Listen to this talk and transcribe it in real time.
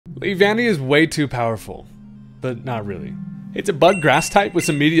Leavanny is way too powerful, but not really. It's a bug grass type with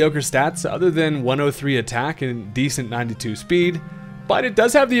some mediocre stats other than 103 attack and decent 92 speed, but it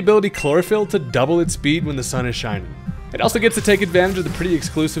does have the ability Chlorophyll to double its speed when the sun is shining. It also gets to take advantage of the pretty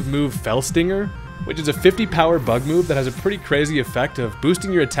exclusive move Fell Stinger, which is a 50 power bug move that has a pretty crazy effect of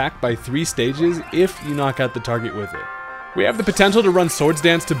boosting your attack by 3 stages if you knock out the target with it. We have the potential to run Swords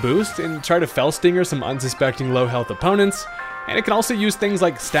Dance to boost and try to Fell Stinger some unsuspecting low health opponents, and it can also use things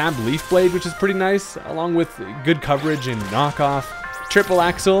like Stab Leaf Blade, which is pretty nice, along with good coverage and knockoff, Triple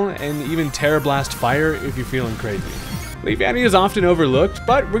Axle, and even Terra Blast Fire if you're feeling crazy. Leavanny is often overlooked,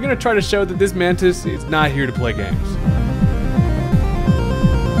 but we're going to try to show that this Mantis is not here to play games.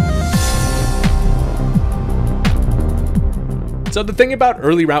 So the thing about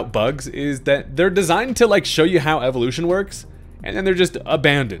early route bugs is that they're designed to like show you how evolution works, and then they're just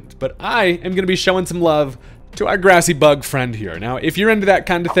abandoned. But I am going to be showing some love to our grassy bug friend here. Now, if you're into that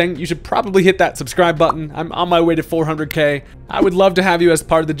kind of thing, you should probably hit that subscribe button. I'm on my way to 400k. I would love to have you as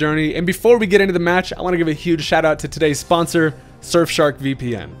part of the journey. And before we get into the match, I want to give a huge shout out to today's sponsor, Surfshark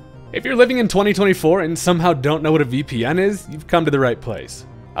VPN. If you're living in 2024 and somehow don't know what a VPN is, you've come to the right place.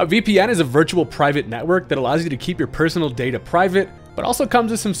 A VPN is a virtual private network that allows you to keep your personal data private, but also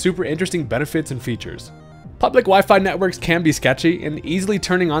comes with some super interesting benefits and features. Public Wi-Fi networks can be sketchy, and easily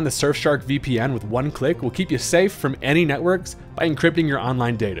turning on the Surfshark VPN with one click will keep you safe from any networks by encrypting your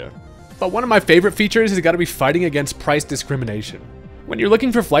online data. But one of my favorite features has got to be fighting against price discrimination. When you're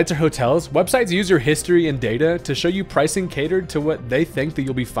looking for flights or hotels, websites use your history and data to show you pricing catered to what they think that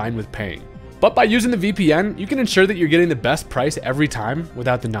you'll be fine with paying. But by using the VPN, you can ensure that you're getting the best price every time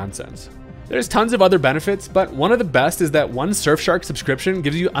without the nonsense. There's tons of other benefits, but one of the best is that one Surfshark subscription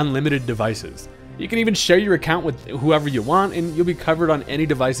gives you unlimited devices. You can even share your account with whoever you want, and you'll be covered on any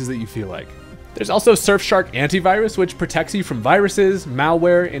devices that you feel like. There's also Surfshark Antivirus, which protects you from viruses,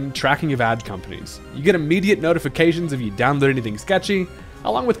 malware, and tracking of ad companies. You get immediate notifications if you download anything sketchy,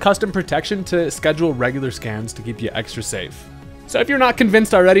 along with custom protection to schedule regular scans to keep you extra safe. So if you're not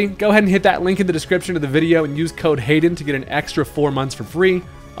convinced already, go ahead and hit that link in the description of the video and use code Haydunn to get an extra 4 months for free,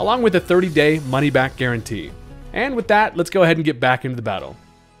 along with a 30-day money-back guarantee. And with that, let's go ahead and get back into the battle.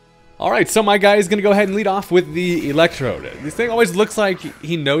 Alright, so my guy is going to go ahead and lead off with the Electrode. This thing always looks like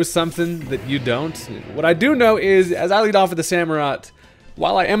he knows something that you don't. What I do know is, as I lead off with the Samurott,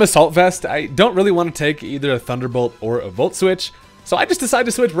 while I am Assault Vest, I don't really want to take either a Thunderbolt or a Volt Switch. So I just decided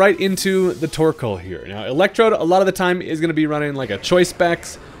to switch right into the Torkoal here. Now, Electrode, a lot of the time, is going to be running like a Choice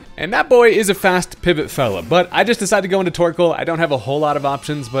Specs, and that boy is a fast pivot fella. But I just decided to go into Torkoal. I don't have a whole lot of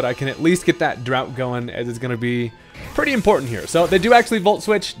options, but I can at least get that drought going, as it's going to be pretty important here. So they do actually Volt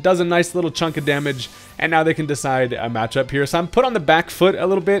Switch, does a nice little chunk of damage, and now they can decide a matchup here. So I'm put on the back foot a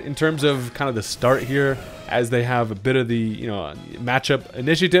little bit in terms of kind of the start here, as they have a bit of the, matchup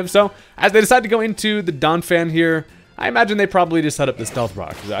initiative. So as they decide to go into the Donphan here, I imagine they probably just set up the Stealth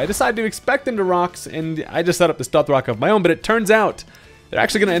Rock. I decided to expect them to rocks, and I just set up the Stealth Rock of my own, but it turns out they're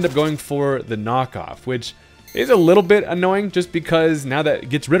actually going to end up going for the knockoff, which is a little bit annoying just because now that it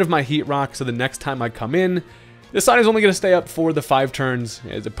gets rid of my Heat Rock, so the next time I come in, the sun is only going to stay up for the 5 turns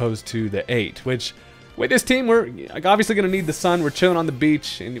as opposed to the 8, which with this team, we're obviously going to need the sun. We're chilling on the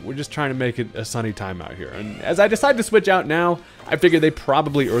beach, and we're just trying to make it a sunny time out here. And as I decide to switch out now, I figure they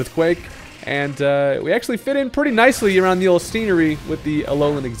probably Earthquake. And we actually fit in pretty nicely around the old scenery with the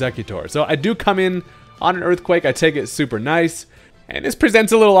Alolan Executor. So I do come in on an Earthquake. I take it super nice. And this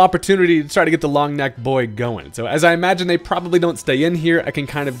presents a little opportunity to try to get the long neck boy going. So as I imagine they probably don't stay in here, I can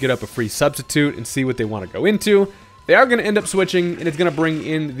kind of get up a free substitute and see what they want to go into. They are going to end up switching, and it's going to bring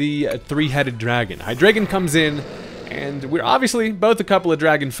in the 3-headed dragon. Hydreigon comes in, and we're obviously both a couple of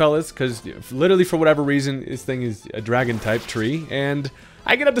dragon fellas, because literally for whatever reason, this thing is a dragon type tree. And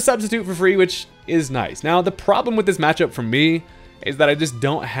I get up the substitute for free, which is nice. Now, the problem with this matchup for me is that I just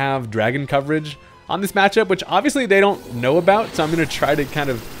don't have dragon coverage on this matchup, which obviously they don't know about, so I'm going to try to kind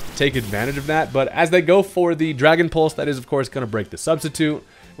of take advantage of that. But as they go for the Dragon Pulse, that is, of course, going to break the substitute,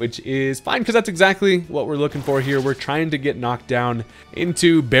 which is fine because that's exactly what we're looking for here. We're trying to get knocked down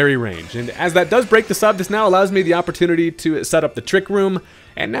into berry range. And as that does break the sub, this now allows me the opportunity to set up the Trick Room.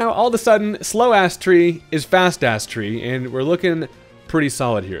 And now, all of a sudden, slow-ass tree is fast-ass tree, and we're looking pretty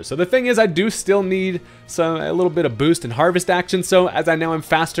solid here. So the thing is, I do still need a little bit of boost and harvest action, so as I know I'm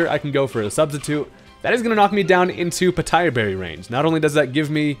faster, I can go for a substitute. That is going to knock me down into Pataya Berry range. Not only does that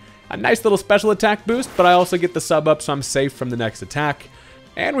give me a nice little special attack boost, but I also get the sub up, so I'm safe from the next attack.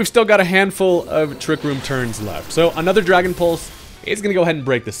 And we've still got a handful of Trick Room turns left. So another Dragon Pulse is going to go ahead and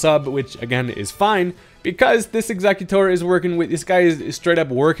break the sub, which again is fine. because this Executor is working with, this guy is straight up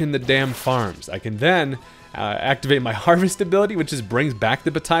working the damn farms. I can then activate my Harvest ability, which just brings back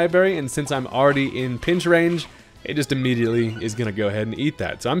the Pitaya Berry, and since I'm already in pinch range, it just immediately is going to go ahead and eat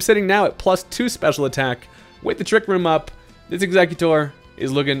that. So I'm sitting now at +2 special attack with the Trick Room up. This Executor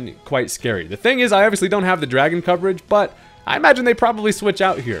is looking quite scary. The thing is, I obviously don't have the dragon coverage, but I imagine they probably switch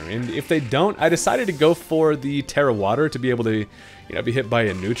out here. And if they don't, I decided to go for the Terra Water to be able to, be hit by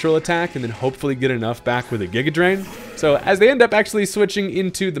a neutral attack and then hopefully get enough back with a Giga Drain. So as they end up actually switching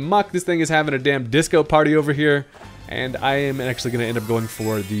into the Muck, this thing is having a damn disco party over here. And I am actually going to end up going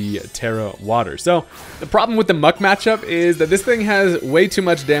for the Terra Water. So the problem with the Muck matchup is that this thing has way too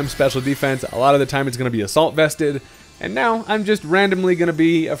much damn special defense. A lot of the time it's going to be Assault Vested. And now I'm just randomly going to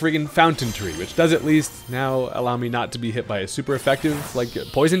be a freaking Fountain Tree, which does at least now allow me not to be hit by a super effective, like,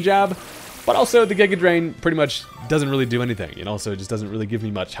 Poison Jab. But also the Giga Drain pretty much doesn't really do anything. It also just doesn't really give me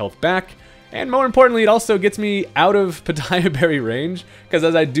much health back. And more importantly, it also gets me out of Pitaya Berry range, because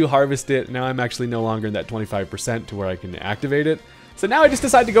as I do harvest it, now I'm actually no longer in that 25% to where I can activate it. So now I just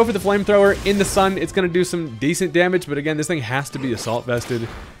decide to go for the Flamethrower in the sun. It's going to do some decent damage, but again, this thing has to be Assault Vested,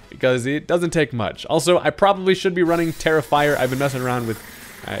 because it doesn't take much. Also, I probably should be running Terra Fire. I've been messing around with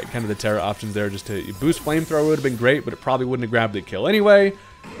kind of the Terra options there just to boost Flamethrower would have been great, but it probably wouldn't have grabbed the kill anyway.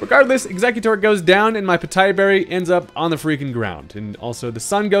 Regardless, Executor goes down and my Pitaya Berry ends up on the freaking ground. And also the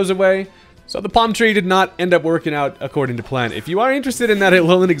sun goes away. So the Palm Tree did not end up working out according to plan. If you are interested in that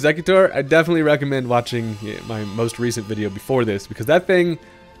Alolan Executor, I definitely recommend watching my most recent video before this, because that thing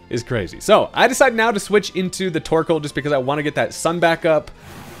is crazy. So I decided now to switch into the Torkoal just because I want to get that sun back up.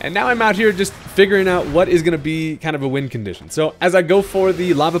 And now I'm out here just figuring out what is going to be kind of a win condition. So as I go for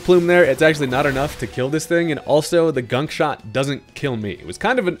the Lava Plume there, it's actually not enough to kill this thing. And also the Gunk Shot doesn't kill me. It was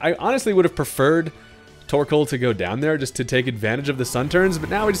kind of I honestly would have preferred Torkoal to go down there just to take advantage of the sun turns.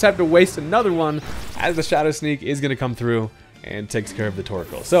 But now we just have to waste another one as the Shadow Sneak is going to come through and takes care of the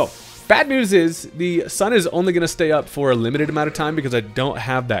Torkoal. So bad news is the sun is only going to stay up for a limited amount of time because I don't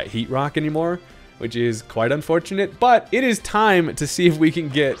have that Heat Rock anymore, which is quite unfortunate, but it is time to see if we can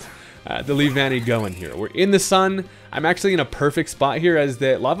get the Leavanny going here. We're in the sun. I'm actually in a perfect spot here as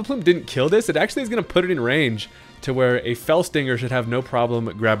the Lava Plume didn't kill this. It actually is going to put it in range to where a Fell Stinger should have no problem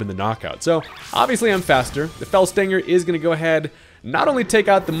grabbing the knockout. So obviously I'm faster. The Fell Stinger is going to go ahead, not only take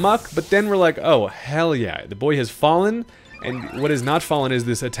out the Muck, but then we're like, oh, hell yeah. The boy has fallen. And what has not fallen is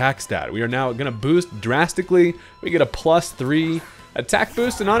this attack stat. We are now going to boost drastically. We get a +3 attack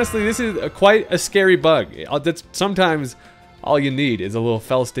boost, and honestly, this is quite a scary bug. That's sometimes all you need is a little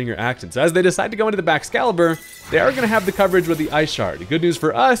Fell Stinger action. So as they decide to go into the Baxcalibur, they are going to have the coverage with the Ice Shard. The good news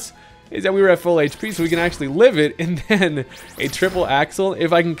for us is that we were at full HP, so we can actually live it, and then a triple Axle,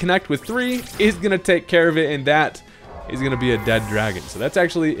 if I can connect with 3, is going to take care of it, and that is going to be a dead dragon. So that's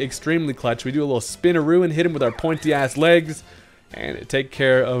actually extremely clutch. We do a little spinaroo and hit him with our pointy-ass legs, and take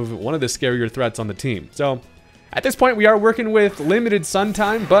care of one of the scarier threats on the team. So at this point, we are working with limited sun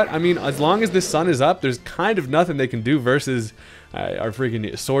time, but I mean, as long as the sun is up, there's kind of nothing they can do versus our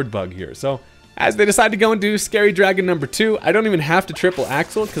freaking sword bug here. So as they decide to go and do Scary Dragon number 2, I don't even have to triple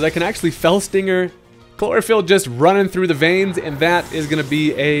Axle because I can actually Fell Stinger, Chlorophyll just running through the veins, and that is going to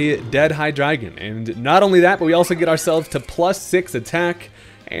be a dead high dragon. And not only that, but we also get ourselves to +6 attack,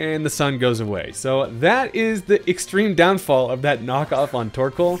 and the sun goes away. So that is the extreme downfall of that knockoff on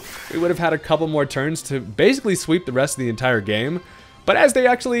Torkoal. We would have had a couple more turns to basically sweep the rest of the entire game. But as they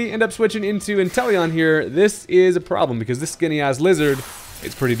actually end up switching into Inteleon here, this is a problem because this skinny-ass lizard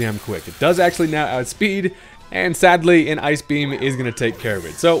is pretty damn quick. It does actually now outspeed, and sadly, an Ice Beam is going to take care of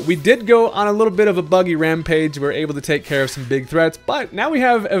it. So we did go on a little bit of a buggy rampage. We were able to take care of some big threats, but now we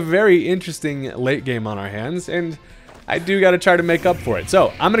have a very interesting late game on our hands, and I do got to try to make up for it.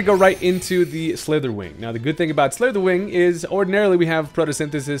 So I'm going to go right into the Slitherwing. Now the good thing about Slitherwing is ordinarily we have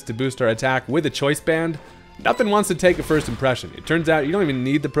Photosynthesis to boost our attack with a Choice Band. Nothing wants to take a first impression. It turns out you don't even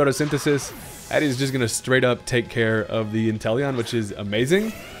need the Photosynthesis. That is just going to straight up take care of the Inteleon, which is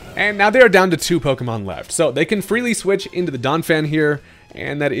amazing. And now they are down to 2 Pokemon left. So they can freely switch into the Donphan here,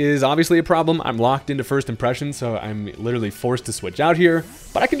 and that is obviously a problem. I'm locked into first impression, so I'm literally forced to switch out here.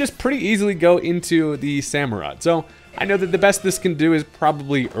 But I can just pretty easily go into the Samurott. So I know that the best this can do is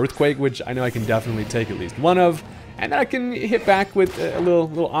probably Earthquake, which I know I can definitely take at least one of. And then I can hit back with a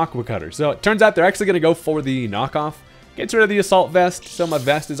little Aqua Cutter. So it turns out they're actually going to go for the knockoff. Gets rid of the Assault Vest, so my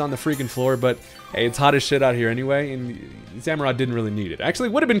vest is on the freaking floor, but hey, it's hot as shit out here anyway, and Samurott didn't really need it. Actually,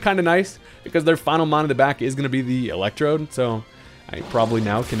 it would have been kind of nice, because their final mon in the back is going to be the Electrode, so I probably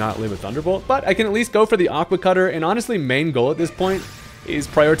now cannot live with Thunderbolt, but I can at least go for the Aqua Cutter, and honestly, main goal at this point is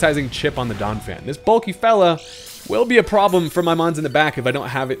prioritizing Chip on the Donphan. This bulky fella will be a problem for my mons in the back if I don't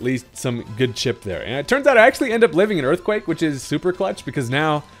have at least some good chip there. And it turns out I actually end up living an Earthquake, which is super clutch because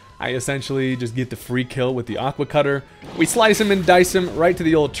now I essentially just get the free kill with the Aqua Cutter. We slice him and dice him right to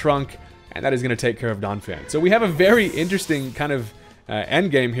the old trunk, and that is going to take care of Donphan. So we have a very interesting kind of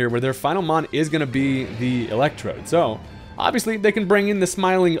end game here where their final mon is going to be the Electrode. So obviously they can bring in the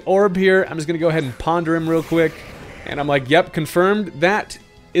Smiling Orb here. I'm just going to go ahead and ponder him real quick. And I'm like, yep, confirmed. That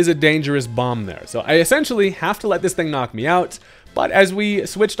is a dangerous bomb there. So I essentially have to let this thing knock me out. But as we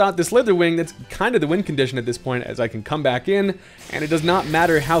switched out the Slitherwing, that's kind of the win condition at this point, as I can come back in, and it does not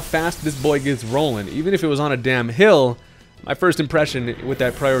matter how fast this boy gets rolling. Even if it was on a damn hill, my first impression with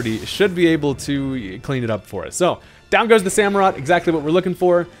that priority should be able to clean it up for us. So down goes the Samurott, exactly what we're looking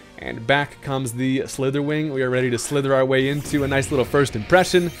for, and back comes the Slitherwing. We are ready to slither our way into a nice little first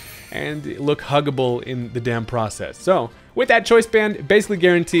impression and look huggable in the damn process. So with that choice band, it basically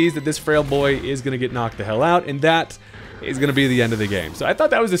guarantees that this frail boy is going to get knocked the hell out, and that is going to be the end of the game. So I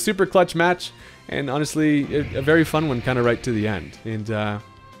thought that was a super clutch match, and honestly, a very fun one kind of right to the end. And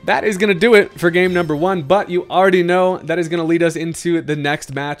that is going to do it for game number 1, but you already know that is going to lead us into the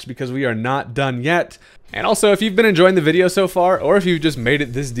next match because we are not done yet. And also, if you've been enjoying the video so far, or if you've just made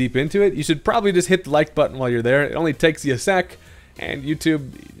it this deep into it, you should probably just hit the like button while you're there. It only takes you a sec, and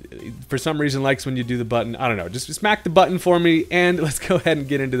YouTube, for some reason, likes when you do the button. I don't know, just smack the button for me, and let's go ahead and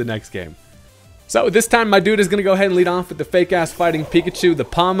get into the next game. So this time my dude is going to go ahead and lead off with the fake-ass fighting Pikachu, the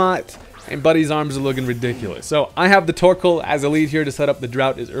Palmot, and Buddy's arms are looking ridiculous. So I have the Torkoal as a lead here to set up the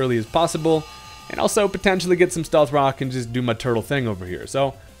drought as early as possible, and also potentially get some Stealth Rock and just do my turtle thing over here.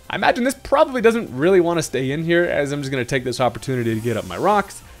 So I imagine this probably doesn't really want to stay in here, as I'm just going to take this opportunity to get up my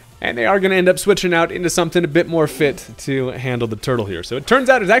rocks, and they are going to end up switching out into something a bit more fit to handle the turtle here. So it turns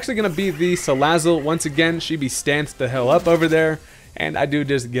out it's actually going to be the Salazzle once again. She be stanced the hell up over there. And I do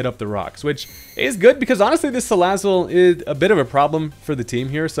just get up the rocks, which is good because honestly this Salazzle is a bit of a problem for the team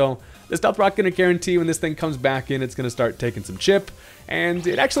here. So the Stealth Rock going to guarantee when this thing comes back in, it's going to start taking some chip. And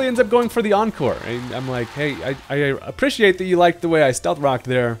it actually ends up going for the Encore. And I'm like, hey, I appreciate that you liked the way I Stealth Rocked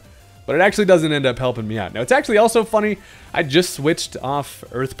there, but it actually doesn't end up helping me out. Now it's actually also funny, I just switched off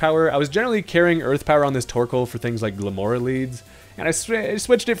Earth Power. I was generally carrying Earth Power on this Torkoal for things like Glamora leads. And I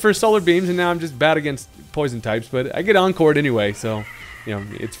switched it for Solar Beams, and now I'm just bad against poison types, but I get Encored anyway, so, you know,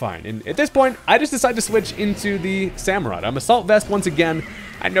 it's fine. And at this point, I just decide to switch into the Samurott. I'm Assault Vest once again.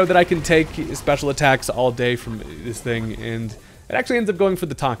 I know that I can take special attacks all day from this thing, and it actually ends up going for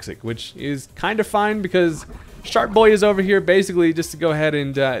the Toxic, which is kind of fine because Sharp Boy is over here basically just to go ahead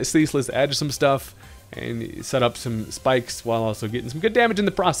and ceaseless edge some stuff and set up some spikes while also getting some good damage in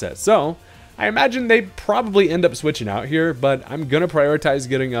the process. So I imagine they probably end up switching out here, but I'm going to prioritize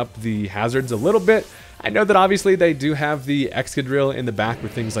getting up the hazards a little bit. I know that obviously they do have the Excadrill in the back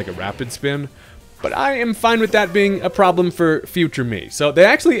with things like a Rapid Spin, but I am fine with that being a problem for future me. So they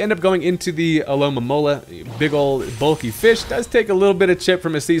actually end up going into the Alomomola. Big old bulky fish does take a little bit of chip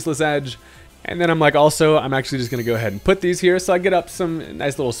from a Ceaseless Edge. And then I'm like, also, I'm actually just going to go ahead and put these here. So I get up some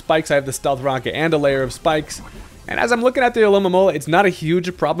nice little spikes. I have the Stealth Rocket and a layer of spikes. And as I'm looking at the Alomomola, it's not a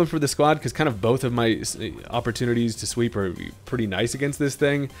huge problem for the squad because kind of both of my opportunities to sweep are pretty nice against this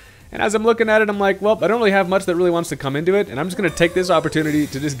thing. And as I'm looking at it, I'm like, well, I don't really have much that really wants to come into it, and I'm just going to take this opportunity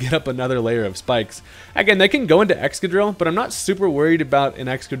to just get up another layer of spikes. Again, they can go into Excadrill, but I'm not super worried about an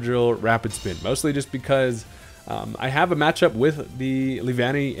Excadrill Rapid Spin, mostly just because I have a matchup with the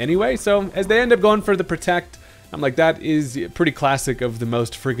Leavanny anyway, so as they end up going for the Protect, I'm like, that is pretty classic of the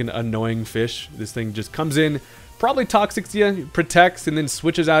most freaking annoying fish. This thing just comes in, probably toxics you, protects, and then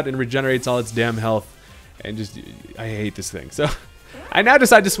switches out and regenerates all its damn health, and just, I hate this thing. So I now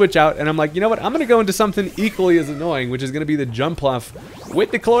decide to switch out, and I'm like, you know what, I'm going to go into something equally as annoying, which is going to be the Jumpluff.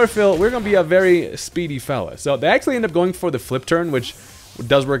 With the Chlorophyll, we're going to be a very speedy fella. So they actually end up going for the Flip Turn, which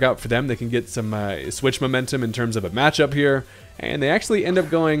does work out for them. They can get some switch momentum in terms of a matchup here, and they actually end up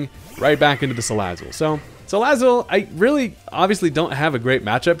going right back into the Salazzle. So Salazzle, I really obviously don't have a great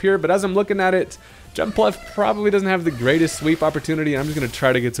matchup here, but as I'm looking at it, Jumpluff probably doesn't have the greatest sweep opportunity, and I'm just going to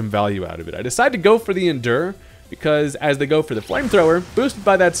try to get some value out of it. I decide to go for the Endure, because as they go for the Flamethrower, boosted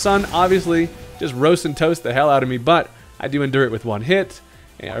by that Sun, obviously just roast and toast the hell out of me, but I do endure it with 1 hit,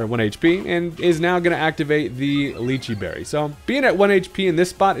 or 1 HP, and is now going to activate the Lychee Berry. So being at 1 HP in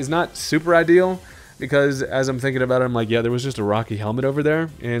this spot is not super ideal, because as I'm thinking about it, I'm like, yeah, there was just a rocky helmet over there,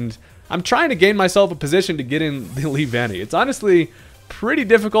 and I'm trying to gain myself a position to get in the Leavanny. It's honestly pretty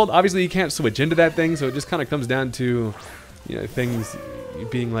difficult. Obviously, you can't switch into that thing, so it just kind of comes down to, you know, things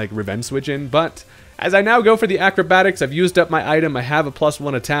being like revenge switch in, but as I now go for the acrobatics, I've used up my item, I have a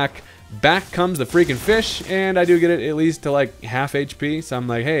 +1 attack, back comes the freaking fish, and I do get it at least to like half HP, so I'm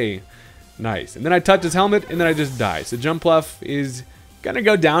like, hey, Nice. And then I touch his helmet, and then I just die. So Jumpluff is gonna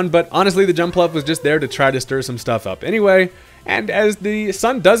go down, but honestly, the Jumpluff was just there to try to stir some stuff up anyway. And as the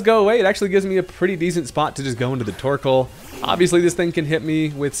sun does go away, it actually gives me a pretty decent spot to just go into the Torkoal. Obviously, this thing can hit me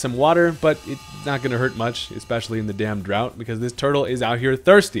with some water, but it's not gonna hurt much, especially in the damn drought, because this turtle is out here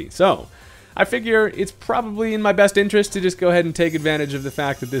thirsty. So I figure it's probably in my best interest to just go ahead and take advantage of the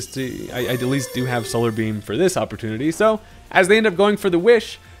fact that I at least do have Solar Beam for this opportunity. So as they end up going for the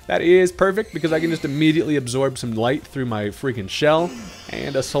Wish, that is perfect because I can just immediately absorb some light through my freaking shell,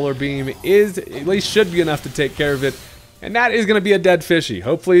 and a Solar Beam is, at least should be enough to take care of it. And that is going to be a dead fishy.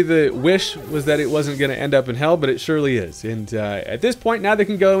 Hopefully the wish was that it wasn't going to end up in hell, but it surely is. And at this point, now they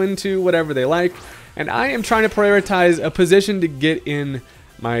can go into whatever they like. And I am trying to prioritize a position to get in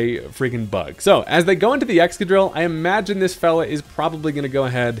my freaking bug. So as they go into the Excadrill, I imagine this fella is probably going to go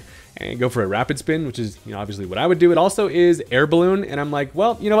ahead and go for a rapid spin, which is, you know, obviously what I would do. It also is air balloon, and I'm like,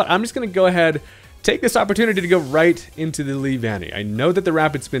 well, you know what? I'm just going to go ahead, take this opportunity to go right into the Leavanny. I know that the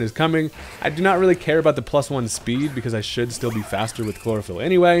rapid spin is coming. I do not really care about the +1 speed because I should still be faster with chlorophyll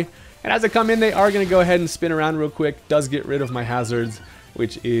anyway. And as I come in, they are going to go ahead and spin around real quick. Does get rid of my hazards,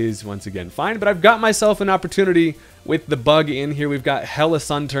 which is once again fine. But I've got myself an opportunity with the bug in here. We've got hella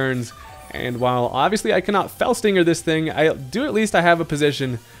sun turns, and while obviously I cannot Fell Stinger this thing, I do at least I have a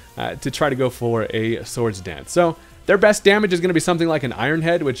position to try to go for a Swords Dance. So their best damage is going to be something like an Iron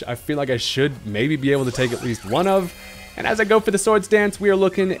Head, which I feel like I should maybe be able to take at least one of. And as I go for the Swords Dance, we are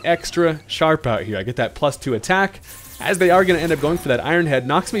looking extra sharp out here. I get that +2 attack, as they are going to end up going for that Iron Head.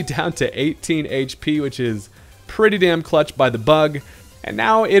 Knocks me down to 18 HP, which is pretty damn clutch by the bug. And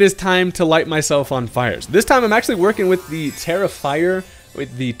now it is time to light myself on fire. So this time I'm actually working with the Terra Fire,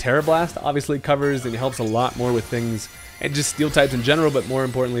 with the Terra Blast. Obviously covers and helps a lot more with things, and just steel types in general, but more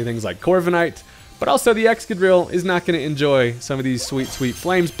importantly things like Corviknight. But also the Excadrill is not going to enjoy some of these sweet, sweet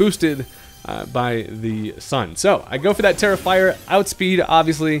flames boosted by the sun. So I go for that Terra Fire, outspeed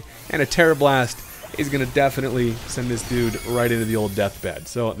obviously, and a Terra Blast is going to definitely send this dude right into the old deathbed.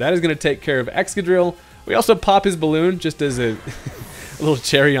 So that is going to take care of Excadrill. We also pop his balloon just as a little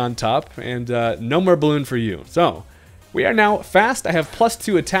cherry on top, and no more balloon for you. So we are now fast. I have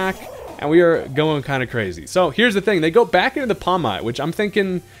 +2 attack, and we are going kind of crazy. So here's the thing. They go back into the Palmite, which I'm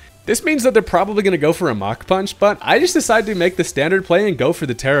thinking this means that they're probably going to go for a Mach Punch, but I just decided to make the standard play and go for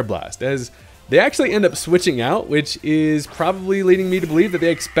the Terra Blast, as they actually end up switching out, which is probably leading me to believe that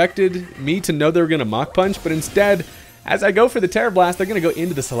they expected me to know they were going to Mach Punch, but instead, as I go for the Terra Blast, they're going to go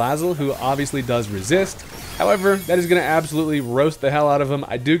into the Salazzle, who obviously does resist. However, that is going to absolutely roast the hell out of him.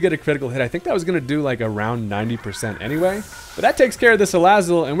 I do get a critical hit. I think that was going to do like around 90% anyway. But that takes care of the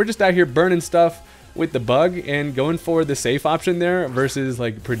Salazzle, and we're just out here burning stuff with the bug and going for the safe option there versus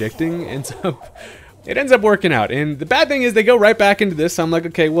like predicting. And so it ends up working out. And the bad thing is they go right back into this. So I'm like,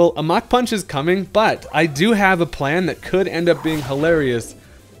 okay, well, a Mach Punch is coming, but I do have a plan that could end up being hilarious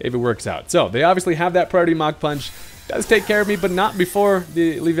if it works out. So they obviously have that priority Mach Punch. Does take care of me, but not before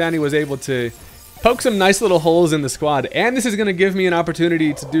the Leavanny was able to poke some nice little holes in the squad. And this is going to give me an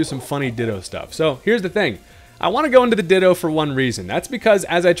opportunity to do some funny Ditto stuff. So here's the thing. I want to go into the Ditto for one reason. That's because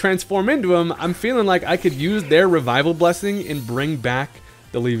as I transform into him, I'm feeling like I could use their Revival Blessing and bring back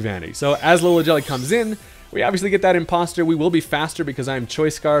the Leavanny. So as Lola Jelly comes in, we obviously get that Imposter. We will be faster because I am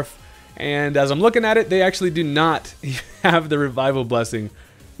Choice Scarf. And as I'm looking at it, they actually do not have the Revival Blessing,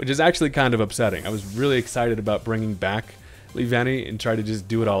 which is actually kind of upsetting. I was really excited about bringing back Leavanny and try to just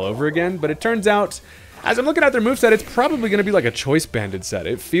do it all over again, but it turns out, as I'm looking at their moveset, it's probably going to be like a Choice Banded set.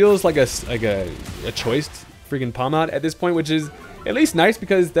 It feels like a Choice freaking Palmot at this point, which is at least nice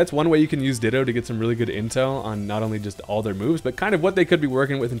because that's one way you can use Ditto to get some really good intel on not only just all their moves, but kind of what they could be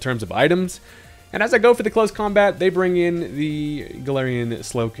working with in terms of items. And as I go for the close combat, they bring in the Galarian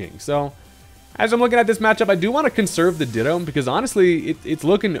Slowking. So as I'm looking at this matchup, I do want to conserve the Ditto because honestly, it's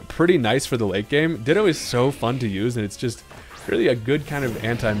looking pretty nice for the late game. Ditto is so fun to use, and it's just really a good kind of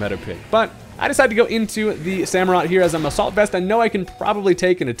anti-meta pick. But I decided to go into the Samurott here as I'm Assault Vest. I know I can probably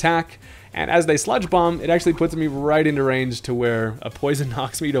take an attack, and as they Sludge Bomb, it actually puts me right into range to where a Poison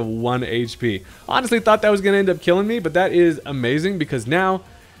knocks me to 1 HP. Honestly thought that was going to end up killing me, but that is amazing because now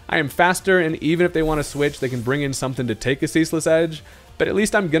I am faster, and even if they want to switch, they can bring in something to take a Ceaseless Edge. But at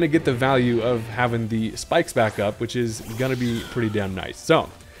least I'm going to get the value of having the spikes back up, which is going to be pretty damn nice. So,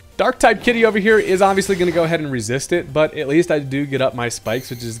 Dark-type Kitty over here is obviously going to go ahead and resist it, but at least I do get up my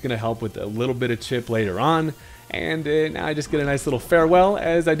spikes, which is going to help with a little bit of chip later on. And now I just get a nice little farewell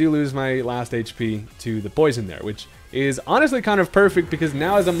as I do lose my last HP to the poison there, which is honestly kind of perfect because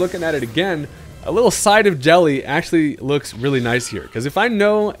now as I'm looking at it again, a little side of jelly actually looks really nice here. Because if I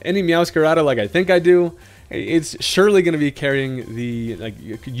know any Meowscarada like I think I do, it's surely going to be carrying the like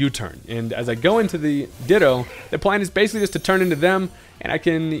U-turn. And as I go into the Ditto, the plan is basically just to turn into them, and I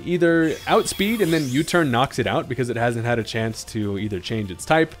can either outspeed and then U-turn knocks it out because it hasn't had a chance to either change its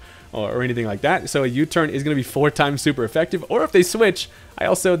type or anything like that. So a U-turn is going to be 4 times super effective, or if they switch, I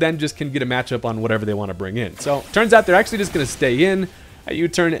also then just can get a matchup on whatever they want to bring in. So turns out they're actually just going to stay in. A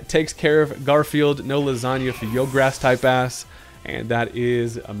U-turn takes care of Garfield, no lasagna for Yo-Grass type ass. And that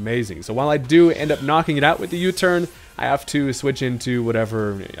is amazing. So while I do end up knocking it out with the U-turn, I have to switch into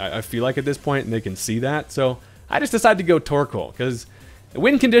whatever I feel like at this point, and they can see that. So I just decided to go Torkoal, because the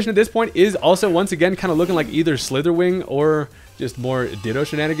win condition at this point is also, once again, kind of looking like either Slitherwing or just more Ditto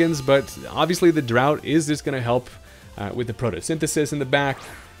shenanigans. But obviously the Drought is just going to help with the photosynthesis in the back.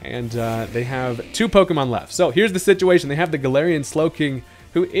 And they have 2 Pokemon left. So here's the situation. They have the Galarian Slowking,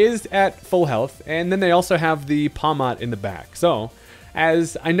 who is at full health, and then they also have the Pawmot in the back. So,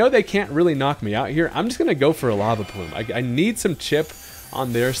 as I know they can't really knock me out here, I'm just going to go for a Lava Plume. I need some chip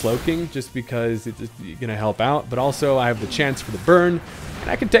on their Slowking, just because it's going to help out, but also I have the chance for the burn, and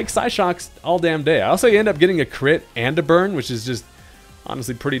I can take Psyshocks all damn day. I also end up getting a crit and a burn, which is just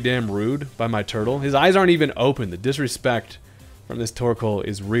honestly pretty damn rude by my turtle. His eyes aren't even open. The disrespect from this Torkoal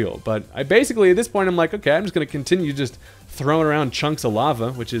is real. But I basically, at this point, I'm like, okay, I'm just going to continue just throwing around chunks of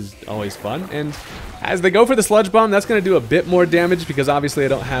lava, which is always fun. And as they go for the Sludge Bomb, that's going to do a bit more damage because obviously I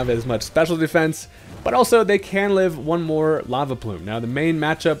don't have as much special defense. But also, they can live one more Lava Plume. Now, the main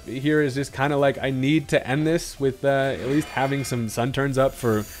matchup here is just kind of like, I need to end this with at least having some Sun Turns up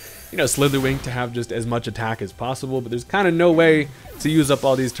for, you know, Slitherwing to have just as much attack as possible. But there's kind of no way to use up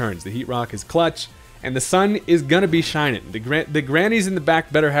all these turns. The Heat Rock is clutch, and the sun is going to be shining. The grannies in the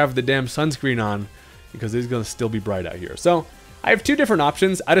back better have the damn sunscreen on, because it's going to still be bright out here. So I have 2 different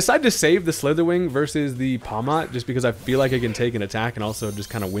options. I decided to save the Slitherwing versus the Pawmot just because I feel like I can take an attack and also just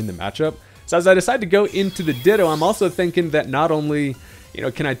kind of win the matchup. So as I decide to go into the Ditto, I'm also thinking that not only, you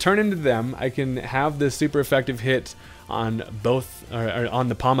know, can I turn into them, I can have this super effective hit on both, or on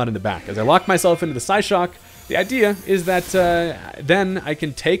the Pawmot in the back. As I lock myself into the Psyshock, the idea is that then I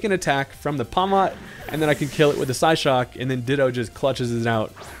can take an attack from the Pawmot, and then I can kill it with the Psyshock, and then Ditto just clutches it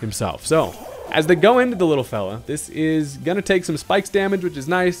out himself. So as they go into the little fella, this is going to take some spikes damage, which is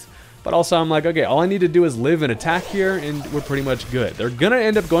nice, but also I'm like, okay, all I need to do is live and attack here, and we're pretty much good. They're going to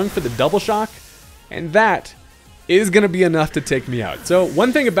end up going for the Double Shock, and that is going to be enough to take me out. So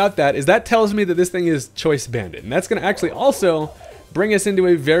one thing about that is that tells me that this thing is Choice Banded, and that's going to actually also bring us into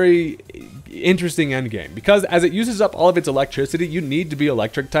a very interesting endgame, because as it uses up all of its electricity, you need to be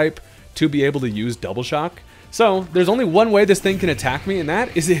electric type to be able to use Double Shock. So there's only one way this thing can attack me, and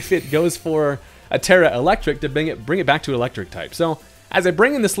that is if it goes for a Terra Electric to bring it back to electric type. So as I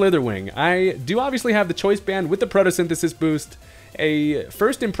bring in the Slitherwing, I do obviously have the Choice Band with the Photosynthesis boost. A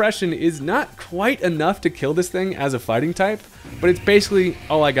first impression is not quite enough to kill this thing as a fighting type, but it's basically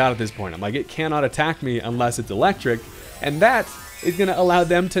all I got at this point. I'm like, it cannot attack me unless it's electric, and that is going to allow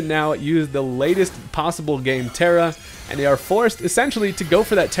them to now use the latest possible game Terra, and they are forced essentially to go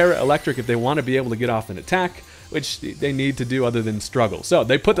for that Terra Electric if they want to be able to get off an attack, which they need to do other than struggle. So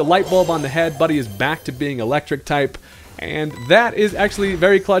they put the light bulb on the head, Buddy is back to being electric type, and that is actually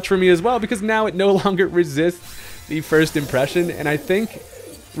very clutch for me as well, because now it no longer resists the first impression, and I think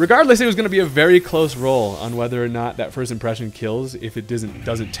regardless, it was going to be a very close roll on whether or not that first impression kills if it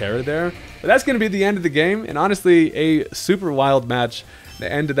doesn't Terra there. But that's going to be the end of the game, and honestly, a super wild match.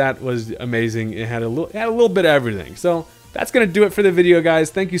 The end of that was amazing. It had a little bit of everything. So that's going to do it for the video,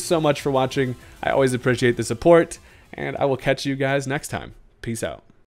 guys. Thank you so much for watching. I always appreciate the support, and I will catch you guys next time. Peace out.